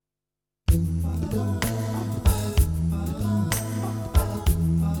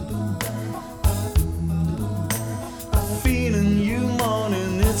Feeling you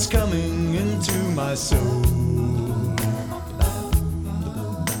morning, it's coming into my soul.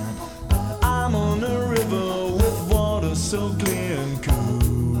 I'm on a river with water so clear and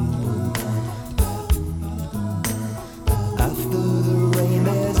cool. After the rain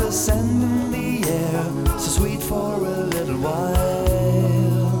there's a scent in the air, so sweet for a little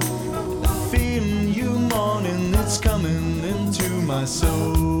while. Feeling you morning, it's coming into my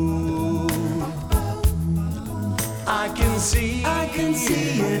soul. I can see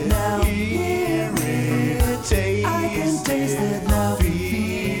it now, hear it, taste it now,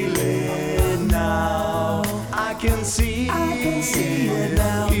 feel it now. I can see it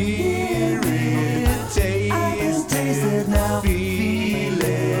now, hear it, taste it now, feel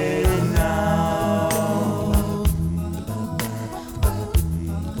it now.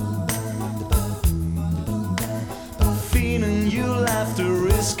 Feeling your laughter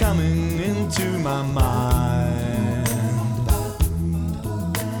is coming into my mind.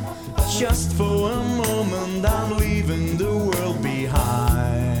 Just for a moment I'm leaving the world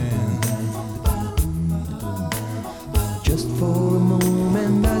behind. Just for a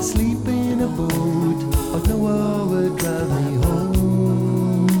moment I sleep in a boat, but no one will drive me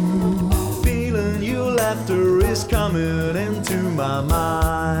home. Feeling your laughter is coming into my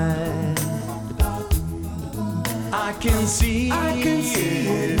mind. I can see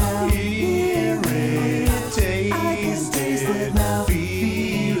it now, hear it, taste it now,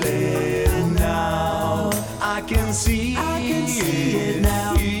 feel it now. I can see it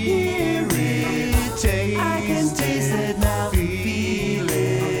now, hear it, taste it now, feel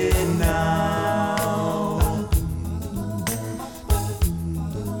it now.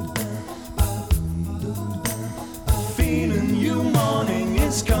 Feeling you morning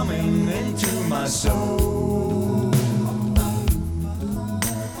is coming into my soul.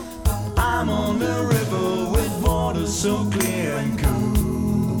 I'm on the river with water so clear and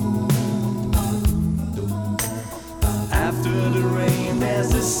cool. After the rain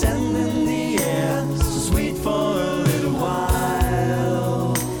there's a scent in the air, so sweet for a little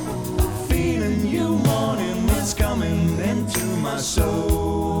while. Feeling you morning, it's coming into my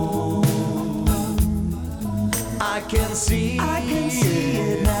soul. I can see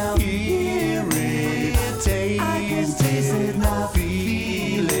it now.